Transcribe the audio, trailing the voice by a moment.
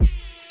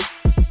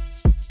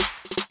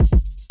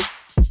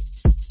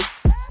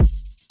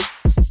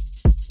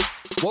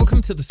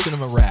Welcome to the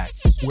Cinema Rag,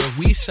 where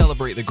we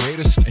celebrate the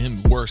greatest and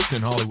worst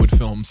in Hollywood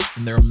films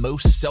and their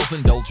most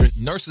self-indulgent,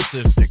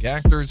 narcissistic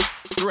actors,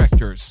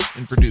 directors,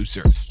 and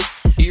producers.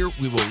 Here,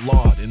 we will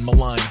laud and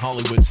malign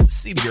Hollywood's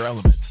seedier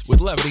elements with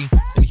levity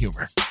and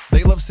humor.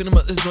 They love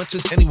cinema as much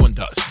as anyone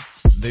does.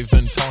 They've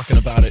been talking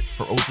about it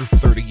for over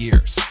 30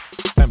 years.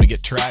 Time to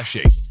get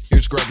trashy.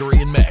 Here's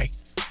Gregory and May.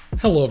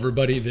 Hello,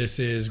 everybody. This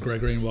is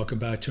Gregory, and welcome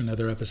back to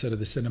another episode of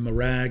the Cinema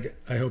Rag.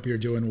 I hope you're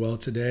doing well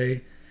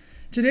today.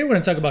 Today, we're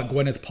going to talk about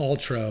Gwyneth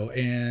Paltrow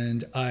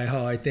and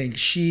how I think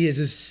she is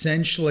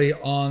essentially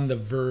on the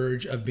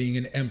verge of being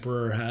an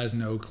emperor has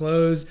no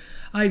clothes.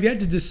 I've yet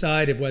to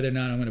decide if whether or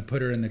not I'm going to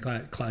put her in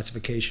the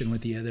classification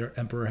with the other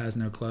emperor has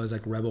no clothes,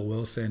 like Rebel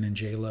Wilson and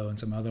J-Lo and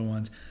some other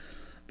ones.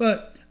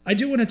 But I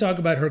do want to talk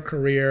about her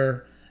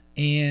career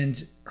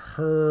and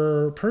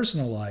her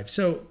personal life.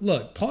 So,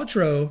 look,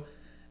 Paltrow,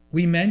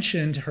 we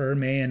mentioned her,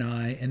 May and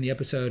I, in the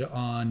episode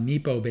on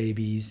Nepo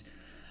babies.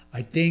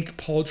 I think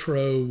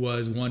Paltrow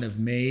was one of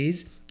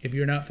May's. If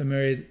you're not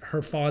familiar,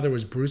 her father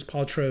was Bruce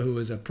Paltrow, who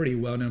was a pretty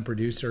well-known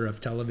producer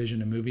of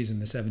television and movies in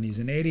the 70s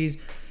and 80s.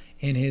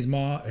 And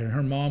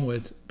her mom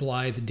was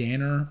Blythe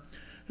Danner,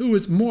 who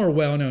was more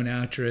well-known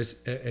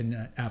actress in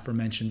the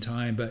aforementioned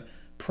time, but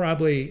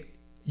probably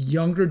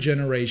younger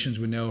generations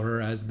would know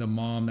her as the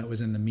mom that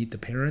was in the Meet the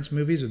Parents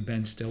movies with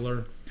Ben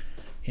Stiller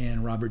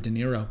and Robert De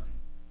Niro.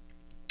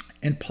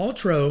 And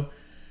Paltrow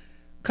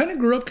kind of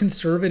grew up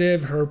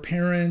conservative. Her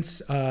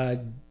parents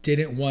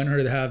didn't want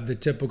her to have the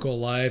typical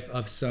life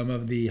of some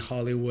of the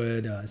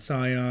Hollywood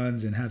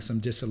scions and have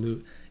some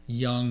dissolute,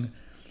 young,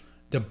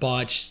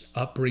 debauched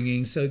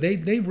upbringing. So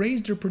they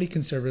raised her pretty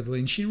conservatively,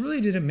 and she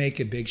really didn't make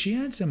it big. She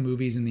had some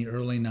movies in the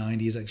early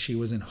 90s, like she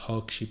was in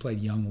Hook. She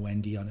played young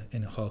Wendy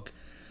in Hook.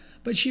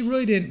 But she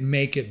really didn't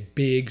make it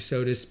big,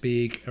 so to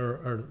speak,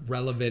 or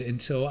relevant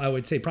until, I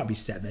would say, probably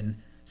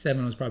Seven.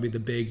 Seven was probably the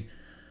big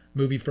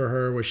movie for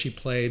her, where she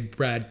played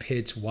Brad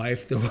Pitt's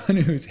wife, the one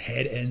whose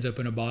head ends up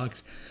in a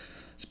box.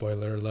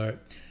 Spoiler alert.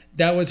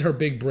 That was her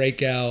big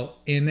breakout.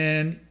 And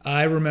then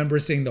I remember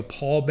seeing The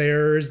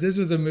Pallbearers. This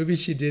was a movie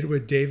she did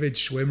with David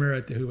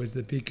Schwimmer, who was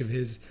the peak of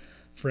his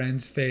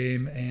Friends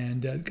fame,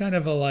 and kind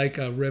of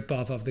a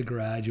rip-off of The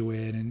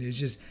Graduate. And it's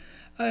just,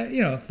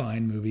 a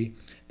fine movie.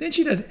 Then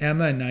she does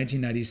Emma in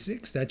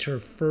 1996. That's her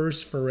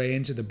first foray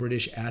into the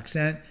British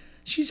accent.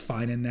 She's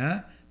fine in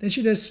that. Then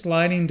she does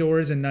Sliding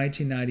Doors in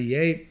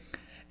 1998.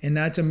 And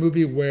that's a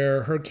movie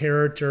where her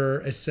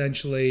character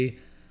essentially,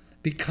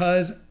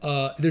 because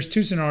there's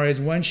two scenarios.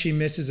 One, she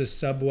misses a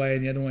subway,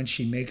 and the other one,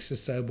 she makes a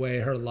subway.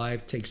 Her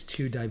life takes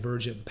two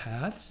divergent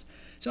paths.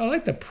 So I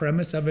like the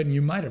premise of it. And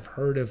you might have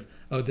heard of,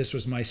 this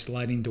was my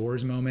Sliding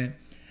Doors moment.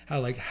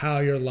 How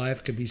your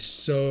life could be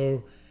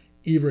so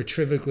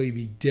irretrievably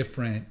be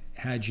different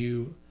had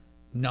you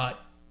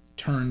not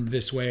turned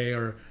this way,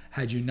 or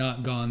had you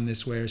not gone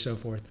this way, or so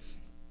forth.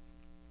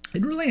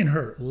 And really in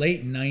her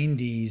late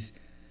 90s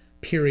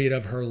period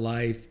of her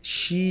life,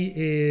 she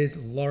is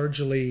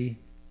largely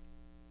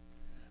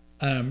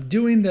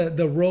doing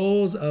the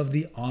roles of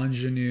the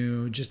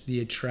ingenue, just the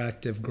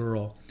attractive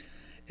girl.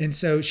 And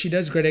so she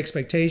does Great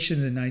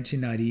Expectations in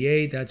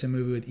 1998. That's a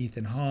movie with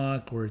Ethan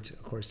Hawke, where it's,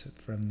 of course,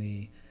 from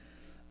the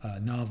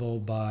novel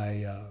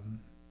by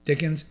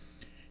Dickens.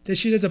 That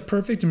she does A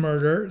Perfect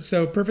Murder.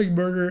 So Perfect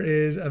Murder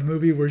is a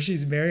movie where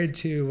she's married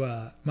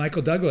to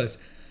Michael Douglas.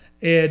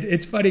 And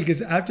it's funny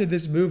because after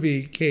this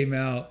movie came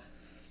out,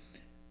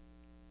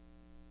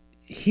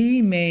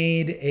 he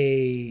made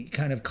a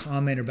kind of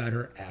comment about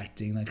her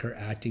acting, like her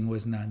acting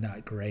was not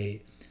that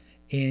great.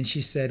 And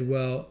she said,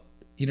 well,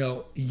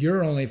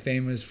 you're only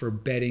famous for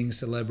betting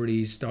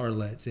celebrity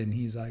starlets. And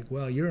he's like,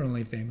 well, you're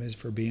only famous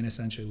for being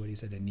essentially what he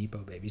said, a Nepo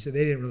baby. So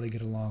they didn't really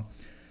get along.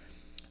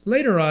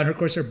 Later on, of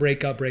course, her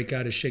breakout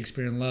is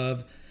Shakespeare in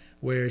Love,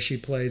 where she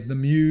plays the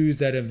muse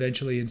that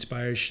eventually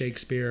inspires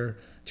Shakespeare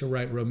to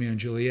write Romeo and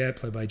Juliet,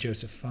 played by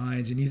Joseph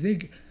Fiennes. And you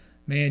think,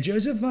 man,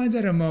 Joseph Fiennes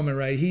had a moment,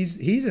 right?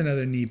 He's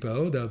another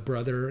Nepo,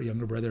 the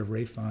younger brother of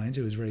Ray Fiennes,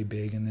 who was very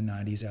big in the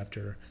 90s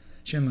after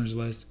Schindler's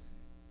List,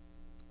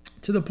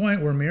 to the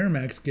point where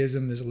Miramax gives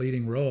him this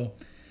leading role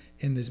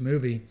in this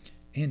movie.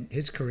 And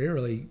his career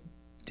really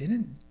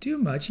didn't do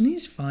much, and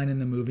he's fine in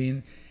the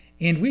movie.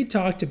 And we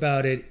talked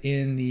about it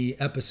in the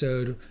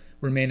episode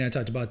where May and I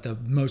talked about the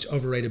most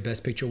overrated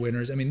Best Picture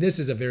winners. I mean, this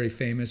is a very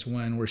famous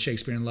one, where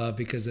Shakespeare in Love,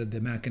 because of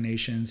the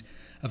machinations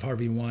of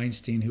Harvey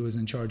Weinstein, who was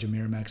in charge of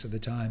Miramax at the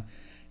time,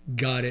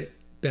 got it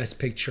Best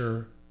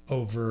Picture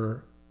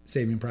over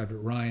Saving Private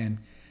Ryan.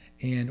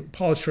 And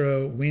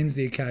Paltrow wins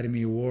the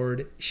Academy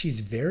Award.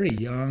 She's very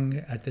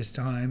young at this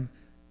time.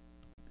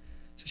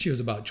 So she was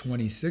about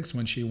 26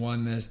 when she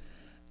won this.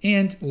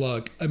 And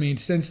look, I mean,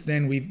 since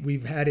then,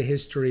 we've had a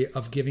history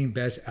of giving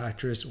Best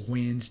Actress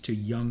wins to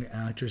young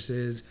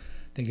actresses.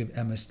 Think of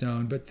Emma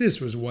Stone, but this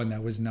was one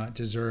that was not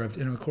deserved.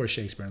 And of course,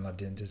 Shakespeare in Love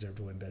didn't deserve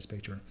to win Best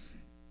Picture.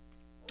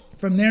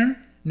 From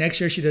there, next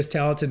year she does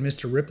Talented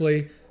Mr.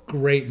 Ripley.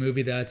 Great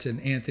movie. That's an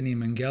Anthony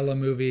Minghella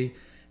movie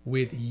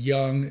with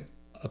young,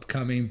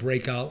 upcoming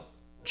breakout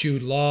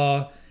Jude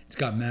Law. It's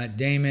got Matt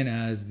Damon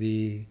as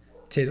the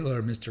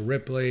Taylor, Mr.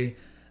 Ripley.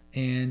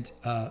 And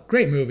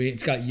great movie.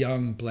 It's got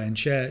young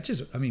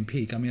Blanchett.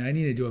 Peak. I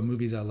need to do a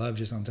movies I love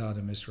just on top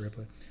of Mr.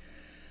 Ripley.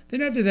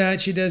 Then after that,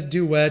 she does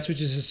Duets,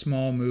 which is a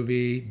small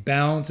movie.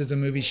 Bounce is a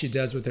movie she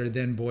does with her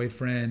then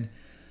boyfriend,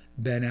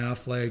 Ben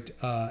Affleck,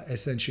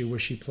 essentially where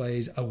she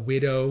plays a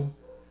widow.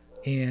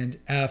 And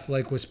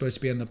Affleck was supposed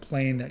to be on the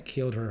plane that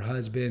killed her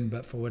husband,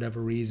 but for whatever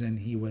reason,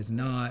 he was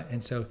not.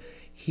 And so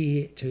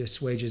he, to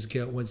assuage his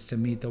guilt, wants to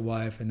meet the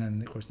wife. And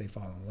then, of course, they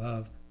fall in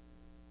love.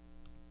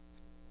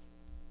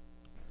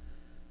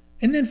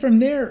 And then from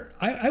there,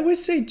 I would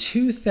say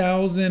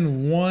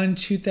 2001,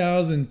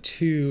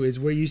 2002 is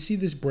where you see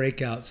this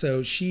breakout.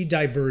 So she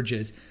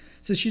diverges.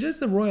 So she does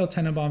The Royal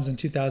Tenenbaums in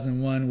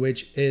 2001,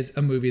 which is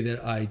a movie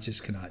that I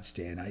just cannot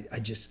stand.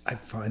 I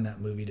find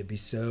that movie to be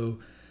so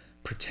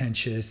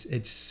pretentious.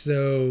 It's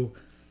so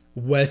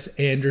Wes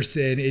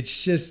Anderson.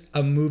 It's just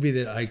a movie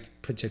that I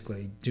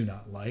particularly do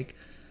not like.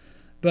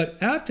 But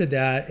after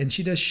that, and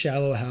she does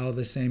Shallow Hal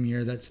the same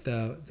year. That's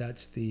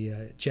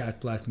the Jack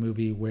Black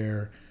movie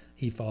where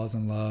he falls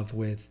in love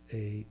with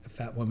a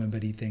fat woman,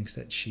 but he thinks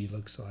that she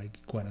looks like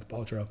Gwyneth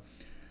Paltrow.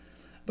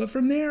 But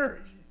from there,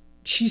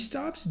 she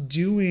stops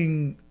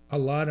doing a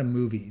lot of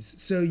movies.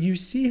 So you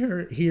see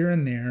her here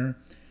and there.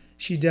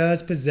 She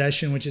does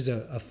Possession, which is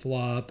a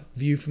flop.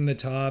 View from the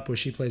Top, where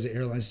she plays an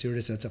airline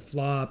stewardess. That's a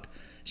flop.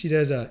 She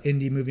does an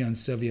indie movie on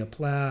Sylvia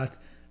Plath,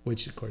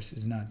 which, of course,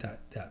 is not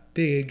that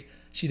big.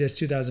 She does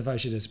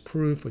 2005. She does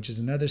Proof, which is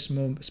another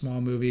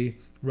small movie.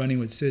 Running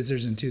with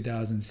Scissors in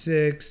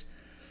 2006.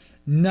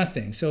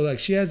 Nothing. So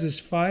she has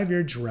this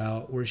 5-year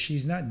drought where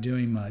she's not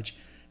doing much.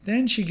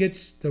 Then she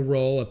gets the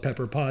role of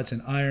Pepper Potts in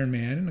Iron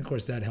Man. And of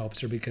course that helps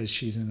her because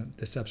she's in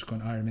the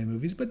subsequent Iron Man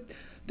movies. But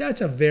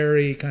that's a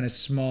very kind of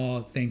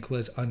small,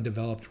 thankless,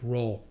 undeveloped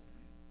role.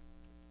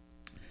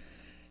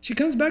 She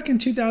comes back in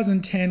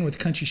 2010 with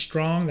Country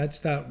Strong. That's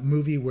that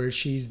movie where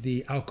she's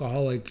the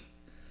alcoholic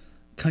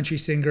country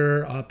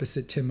singer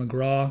opposite Tim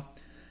McGraw.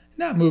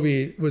 That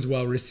movie was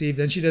well received.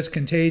 Then she does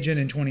Contagion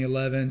in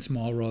 2011,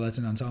 small role. That's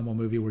an ensemble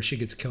movie where she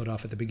gets killed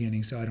off at the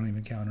beginning, so I don't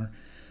even count her.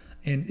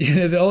 And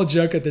the old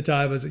joke at the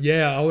time was,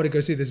 I want to go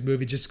see this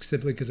movie just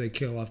simply because they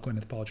kill off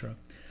Gwyneth Paltrow.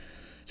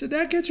 So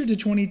that gets her to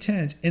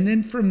 2010s. And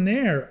then from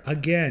there,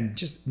 again,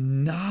 just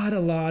not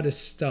a lot of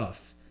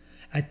stuff.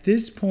 At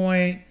this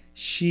point,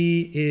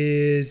 she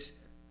is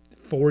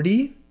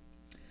 40.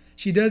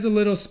 She does a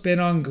little spin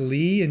on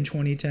Glee in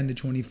 2010 to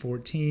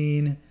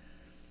 2014.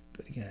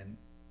 But again,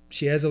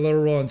 she has a little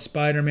role in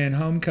Spider-Man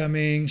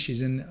Homecoming.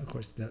 She's in, of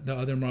course, the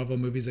other Marvel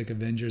movies like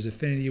Avengers,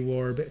 Infinity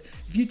War. But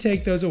if you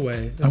take those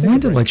away... I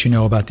wanted to let you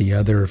know about the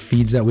other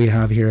feeds that we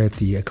have here at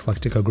the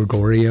Eclectico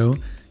Gregorio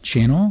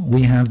channel.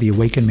 We have The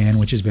Awakened Man,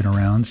 which has been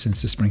around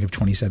since the spring of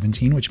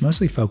 2017, which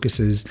mostly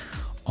focuses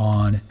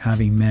on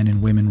having men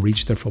and women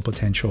reach their full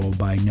potential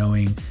by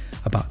knowing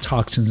about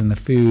toxins in the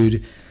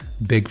food,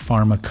 big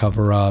pharma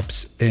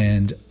cover-ups,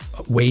 and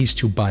ways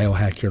to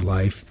biohack your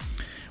life.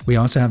 We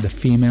also have the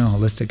Female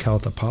Holistic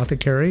Health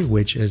Apothecary,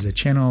 which is a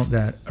channel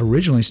that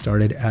originally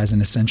started as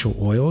an essential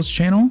oils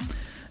channel.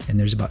 And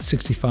there's about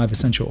 65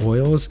 essential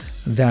oils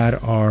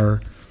that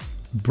are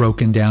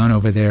broken down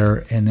over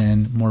there. And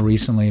then more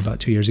recently, about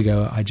 2 years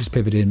ago, I just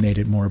pivoted and made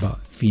it more about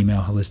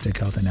female holistic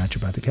health and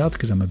naturopathic health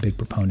because I'm a big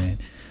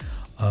proponent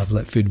of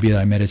let food be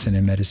thy medicine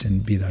and medicine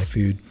be thy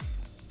food.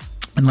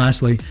 And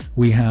lastly,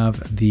 we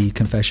have the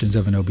Confessions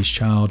of an Obese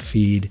Child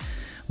feed,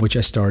 which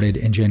I started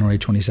in January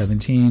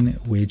 2017,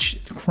 which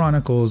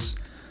chronicles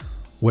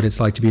what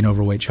it's like to be an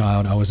overweight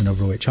child. I was an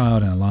overweight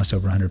child and I lost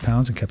over 100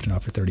 pounds and kept it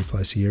off for 30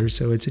 plus years.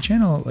 So it's a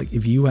channel, like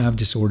if you have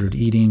disordered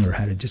eating or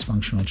had a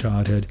dysfunctional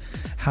childhood,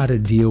 how to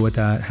deal with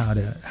that,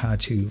 how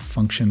to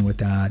function with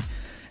that,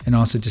 and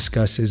also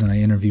discusses, and I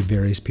interview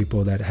various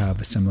people that have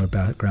a similar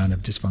background of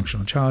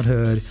dysfunctional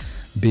childhood,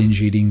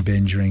 binge eating,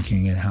 binge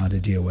drinking, and how to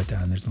deal with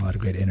that. And there's a lot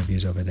of great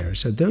interviews over there.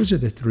 So those are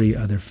the 3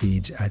 other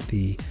feeds at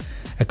the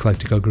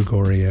Eclectico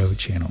Gregorio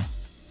channel.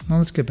 Well,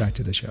 let's get back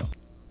to the show.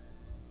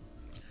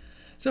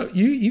 So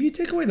you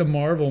take away the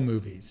Marvel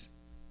movies.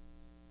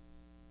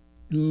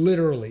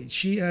 Literally,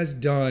 she has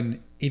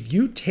done, if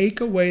you take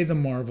away the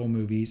Marvel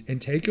movies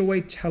and take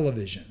away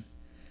television,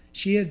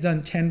 she has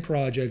done 10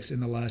 projects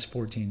in the last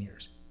 14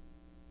 years.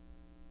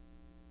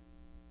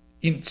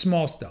 In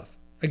small stuff.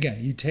 Again,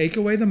 you take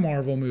away the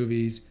Marvel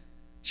movies,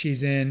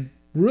 she's in,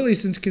 really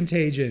since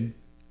Contagion,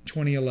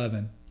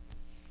 2011.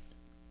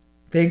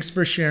 Thanks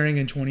for Sharing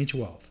in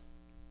 2012.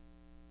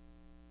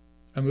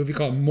 A movie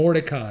called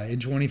Mordecai in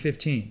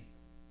 2015.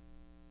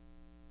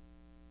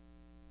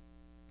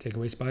 Take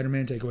away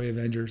Spider-Man, take away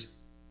Avengers.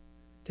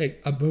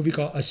 Take a movie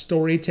called A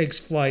Story Takes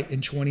Flight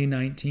in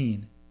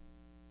 2019.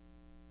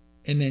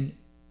 And then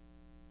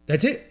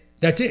that's it.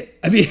 That's it.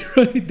 I mean,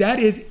 that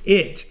is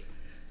it.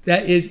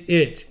 That is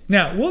it.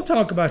 Now, we'll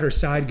talk about her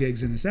side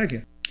gigs in a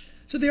second.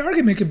 So the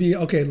argument could be,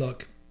 okay,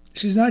 look,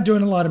 she's not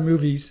doing a lot of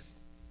movies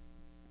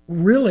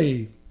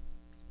really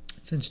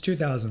since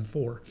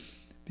 2004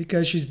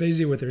 because she's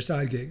busy with her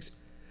side gigs.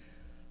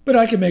 But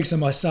I can make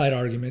some side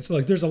arguments.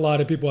 Like, there's a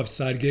lot of people who have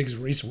side gigs.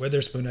 Reese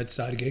Witherspoon had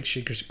side gigs.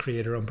 She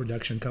created her own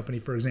production company,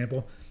 for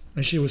example,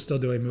 and she was still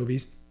doing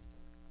movies.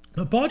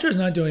 But Paltrow's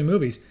not doing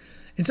movies.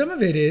 And some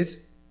of it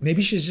is,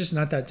 maybe she's just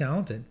not that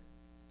talented.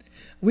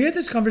 We had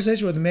this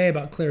conversation with May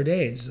about Claire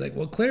Danes. It's like,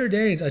 well, Claire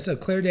Danes, I said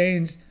Claire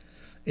Danes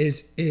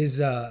is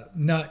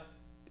not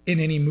in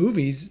any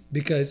movies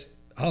because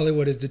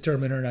Hollywood has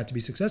determined her not to be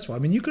successful. I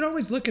mean, you can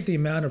always look at the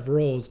amount of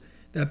roles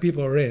that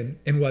people are in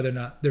and whether or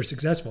not they're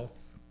successful.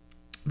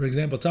 For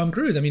example, Tom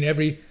Cruise. I mean,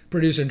 every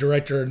producer and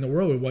director in the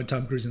world would want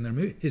Tom Cruise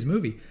in his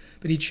movie,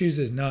 but he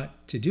chooses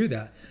not to do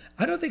that.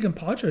 I don't think in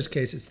Paltrow's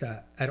case it's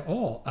that at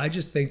all. I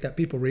just think that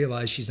people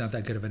realize she's not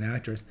that good of an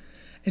actress.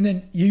 And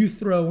then you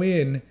throw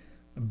in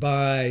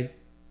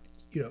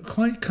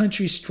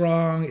Country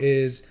Strong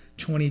is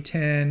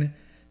 2010.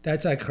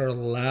 That's like her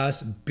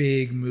last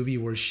big movie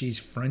where she's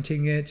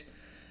fronting it.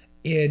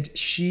 And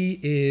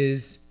she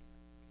is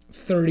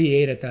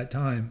 38 at that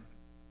time.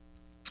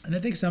 And I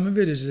think some of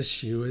it is just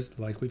she was,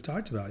 like we've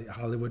talked about,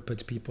 Hollywood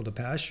puts people to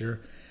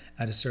pasture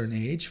at a certain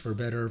age, for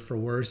better or for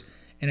worse.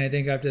 And I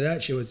think after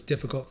that, it was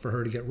difficult for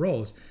her to get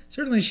roles.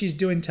 Certainly she's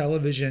doing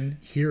television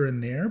here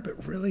and there,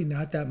 but really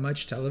not that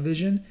much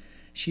television.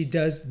 She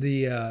does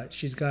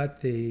she's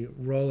got the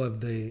role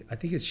of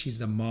she's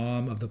the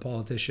mom of the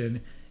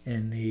politician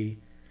in the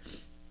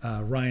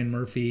Ryan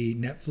Murphy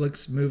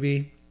Netflix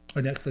movie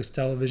or Netflix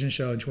television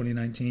show in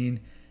 2019.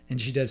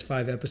 And she does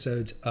 5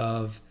 episodes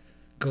of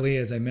Glee,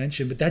 as I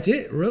mentioned, but that's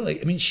it, really.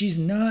 I mean, she's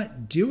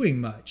not doing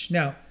much.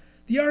 Now,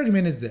 the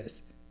argument is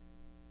this.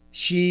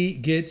 She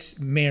gets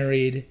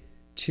married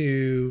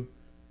to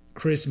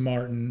Chris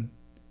Martin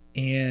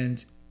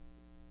and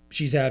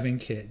she's having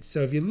kids.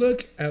 So if you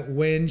look at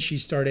when she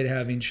started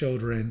having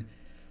children,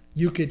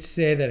 you could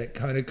say that it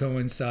kind of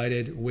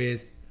coincided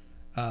with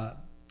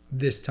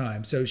this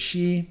time. So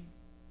she,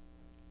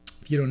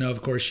 if you don't know,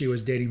 of course, she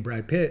was dating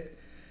Brad Pitt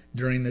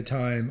during the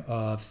time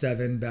of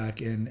Seven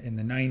back in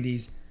the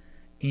 90s.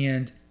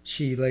 And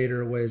she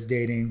later was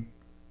dating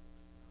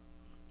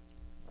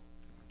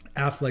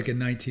Affleck in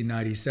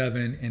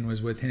 1997 and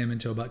was with him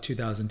until about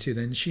 2002.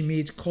 Then she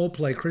meets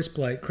Chris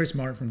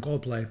Martin from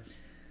Coldplay.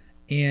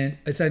 And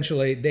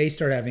essentially, they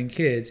start having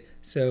kids.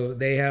 So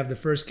they have the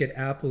first kid,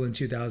 Apple, in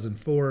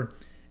 2004,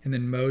 and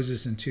then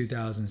Moses in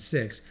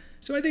 2006.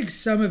 So I think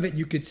some of it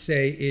you could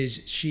say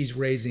is she's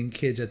raising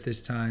kids at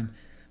this time.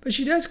 But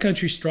she does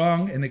Country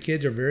Strong, and the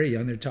kids are very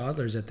young. They're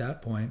toddlers at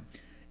that point.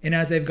 And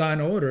as they've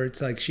gotten older,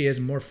 it's like she has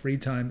more free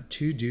time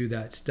to do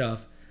that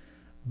stuff.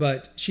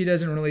 But she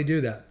doesn't really do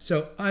that.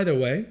 So either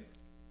way,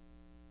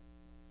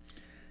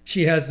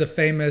 she has the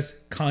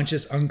famous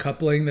conscious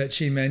uncoupling that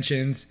she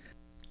mentions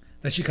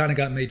that she kind of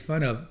got made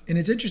fun of. And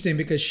it's interesting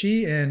because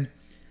she and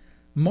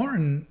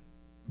Martin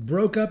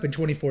broke up in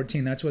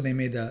 2014. That's when they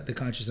made the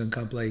conscious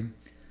uncoupling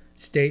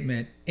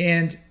statement.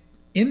 And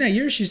in that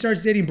year, she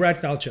starts dating Brad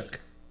Falchuk,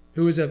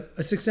 who is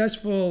a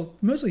successful,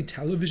 mostly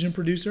television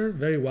producer,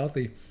 very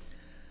wealthy.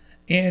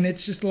 And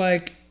it's just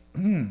like,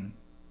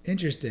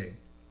 interesting.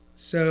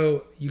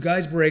 So you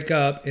guys break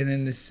up, and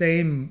in the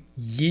same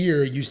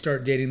year, you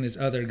start dating this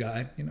other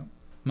guy,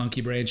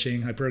 monkey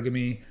branching,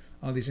 hypergamy,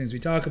 all these things we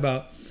talk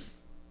about.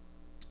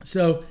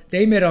 So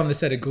they met on the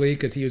set of Glee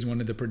because he was one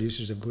of the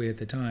producers of Glee at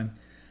the time.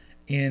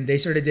 And they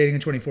started dating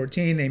in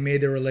 2014. They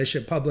made their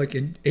relationship public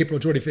in April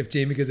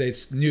 2015 because they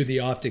knew the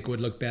optic would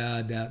look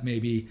bad, that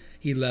maybe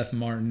she left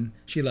Martin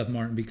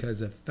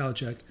because of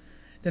Falchuk.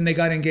 Then they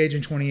got engaged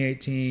in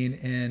 2018,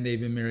 and they've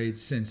been married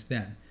since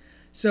then.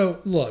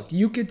 So, look,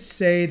 you could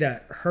say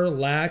that her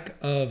lack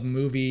of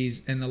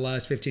movies in the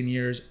last 15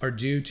 years are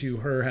due to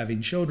her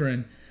having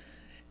children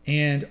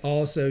and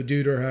also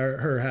due to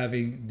her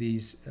having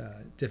these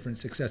different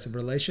successive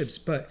relationships.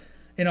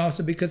 And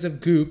also because of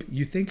Goop.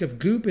 You think of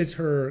Goop as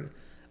her,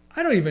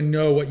 I don't even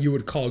know what you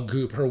would call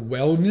Goop, her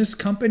wellness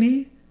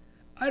company.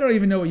 I don't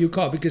even know what you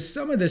call it, because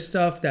some of the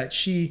stuff that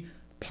she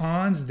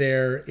pawns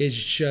there is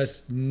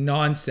just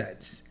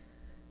nonsense.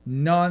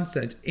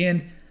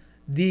 And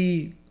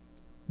the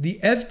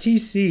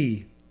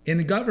FTC and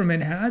the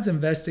government has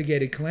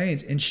investigated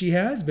claims, and she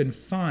has been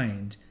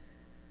fined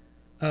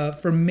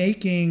for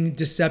making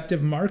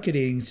deceptive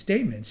marketing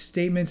statements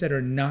that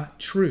are not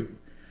true.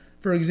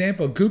 For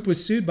example, Goop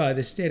was sued by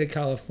the state of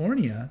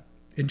California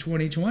in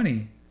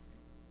 2020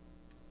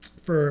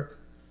 for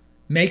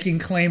making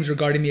claims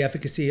regarding the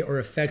efficacy or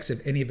effects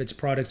of any of its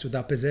products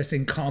without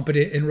possessing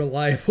competent and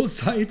reliable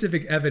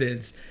scientific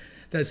evidence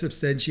that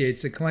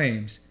substantiates the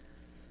claims.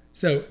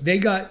 So they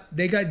got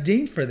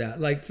dinged for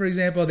that. Like, for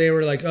example, they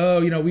were like,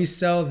 oh, we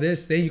sell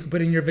this thing you can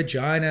put in your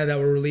vagina that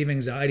will relieve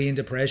anxiety and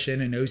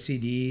depression and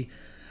OCD.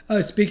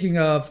 Speaking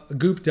of,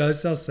 Goop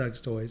does sell sex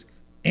toys.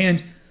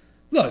 And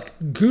look,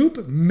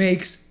 Goop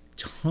makes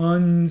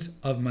tons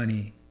of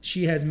money.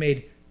 She has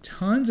made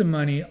tons of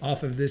money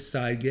off of this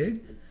side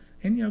gig.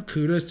 And,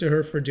 kudos to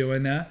her for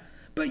doing that.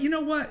 But you know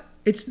what?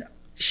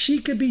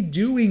 She could be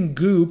doing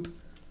Goop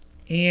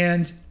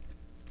and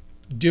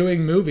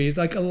doing movies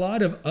like a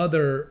lot of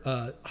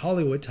other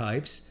Hollywood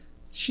types.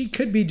 She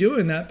could be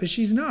doing that, but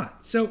she's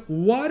not. So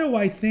why do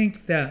I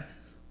think that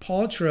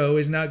Paltrow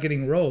is not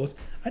getting roles.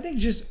 I think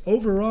just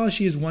overall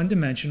she is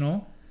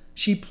one-dimensional.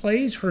 She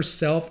plays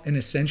herself in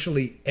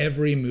essentially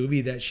every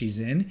movie that she's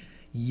in.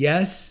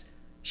 Yes,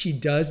 she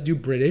does do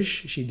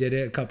British. She did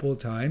it a couple of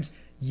times.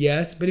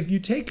 Yes, but if you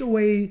take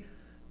away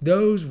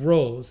those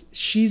roles,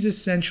 she's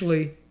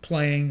essentially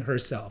playing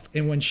herself.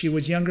 And when she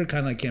was younger,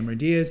 kind of like Cameron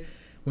Diaz,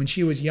 when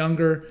she was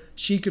younger,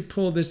 she could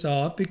pull this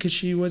off because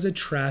she was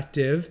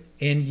attractive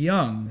and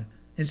young.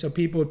 And so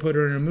people would put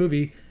her in a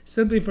movie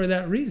simply for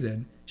that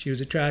reason. She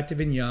was attractive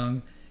and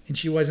young, and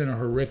she wasn't a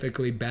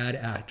horrifically bad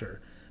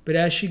actor. But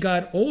as she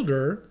got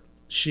older,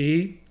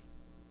 she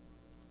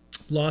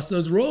lost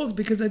those roles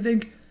because I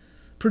think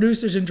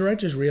producers and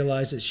directors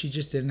realized that she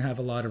just didn't have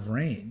a lot of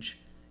range.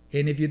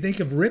 And if you think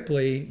of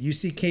Ripley, you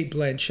see Cate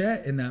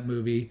Blanchett in that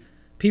movie,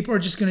 people are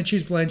just going to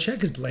choose Blanchett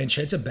because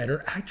Blanchett's a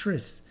better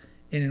actress.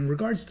 And in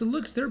regards to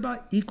looks, they're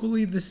about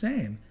equally the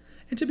same.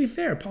 And to be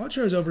fair,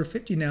 Paltrow is over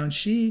 50 now, and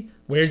she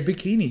wears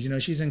bikinis. You know,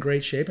 she's in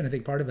great shape, and I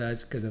think part of that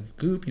is because of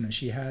Goop. You know,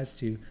 she has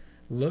to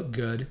look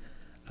good,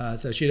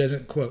 so she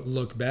doesn't, quote,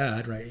 look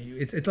bad, right?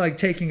 It's like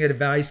taking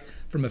advice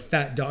from a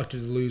fat doctor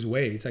to lose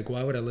weight. It's like,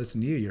 why would I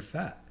listen to you? You're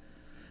fat.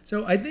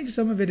 So I think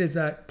some of it is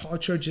that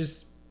Paltrow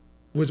just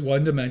was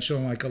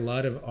one-dimensional, like a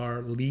lot of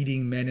our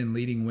leading men and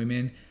leading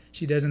women.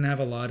 She doesn't have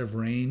a lot of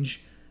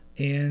range,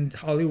 and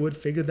Hollywood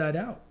figured that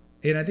out.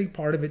 And I think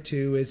part of it,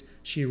 too, is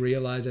she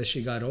realized as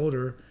she got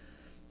older,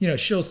 you know,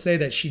 she'll say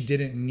that she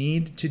didn't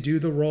need to do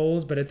the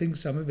roles, but I think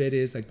some of it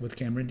is like with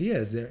Cameron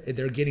Diaz,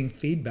 they're getting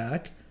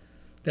feedback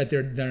that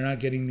they're not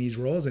getting these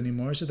roles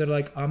anymore. So they're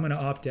like, I'm going to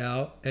opt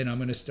out and I'm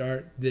going to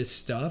start this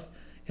stuff.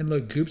 And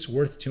look, Goop's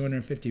worth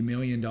 $250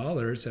 million.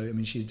 So, I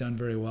mean, she's done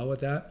very well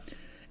with that.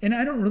 And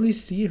I don't really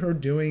see her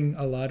doing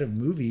a lot of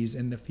movies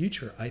in the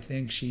future. I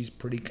think she's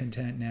pretty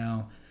content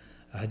now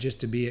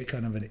just to be a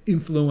kind of an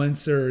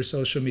influencer,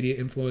 social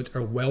media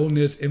influencer,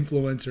 wellness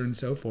influencer, and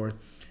so forth.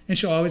 And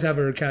she'll always have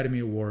her Academy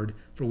Award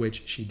for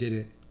which she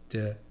didn't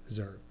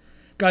deserve.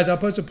 Guys, I'll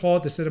post a poll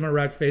at the Cinema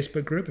Rack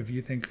Facebook group if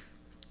you think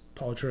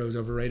Paltrow is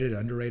overrated,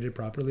 underrated,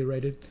 properly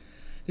rated.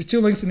 There's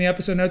 2 links in the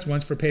episode notes.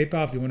 One's for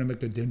PayPal if you want to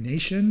make a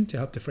donation to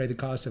help defray the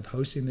cost of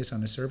hosting this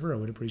on a server. I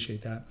would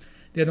appreciate that.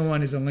 The other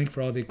one is a link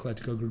for all the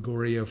Eclectico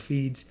Gregorio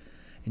feeds,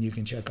 and you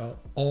can check out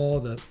all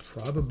the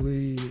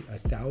probably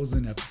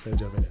 1,000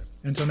 episodes over there.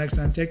 Until next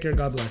time, take care,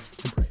 God bless,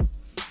 and pray.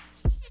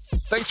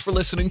 Thanks for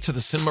listening to the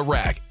Cinema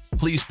Rag.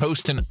 Please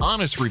post an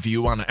honest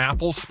review on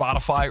Apple,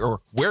 Spotify, or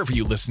wherever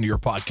you listen to your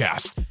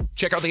podcast.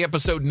 Check out the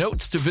episode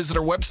notes to visit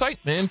our website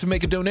and to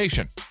make a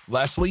donation.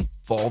 Lastly,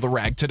 follow the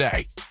rag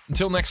today.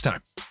 Until next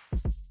time.